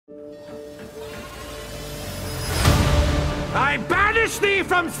I banish thee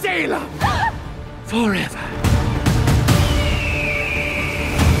from Salem forever.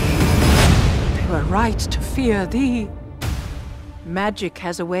 They were right to fear thee. Magic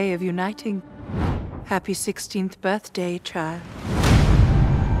has a way of uniting. Happy 16th birthday, child.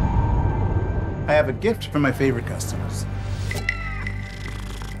 I have a gift for my favorite customers.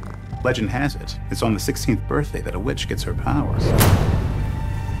 Legend has it, it's on the 16th birthday that a witch gets her powers.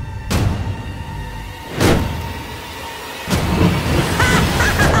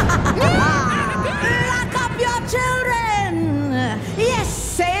 Lock up your children! Yes,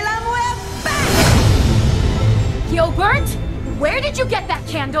 Salem, we're back! Gilbert, where did you get that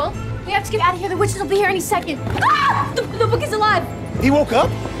candle? We have to get out of here. The witches will be here any second. Ah! The book is alive. He woke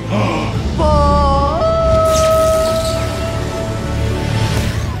up?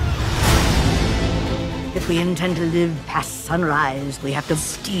 If we intend to live past sunrise, we have to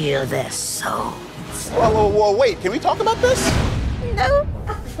steal their souls. Whoa, wait, can we talk about this? No.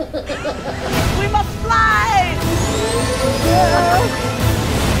 We must fly!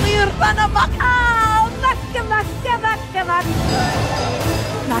 We run amok!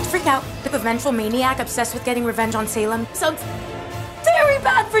 Not to freak out. The vengeful maniac obsessed with getting revenge on Salem sounds very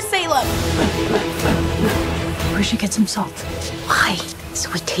bad for Salem. We should get some salt. Why? So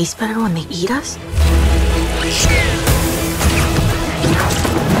it tastes better when they eat us?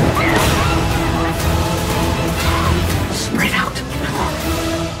 Spread out.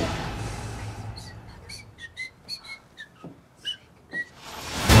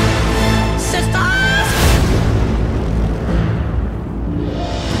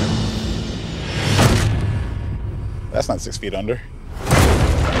 That's not 6 feet under.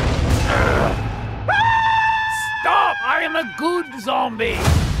 Stop! I am a good zombie!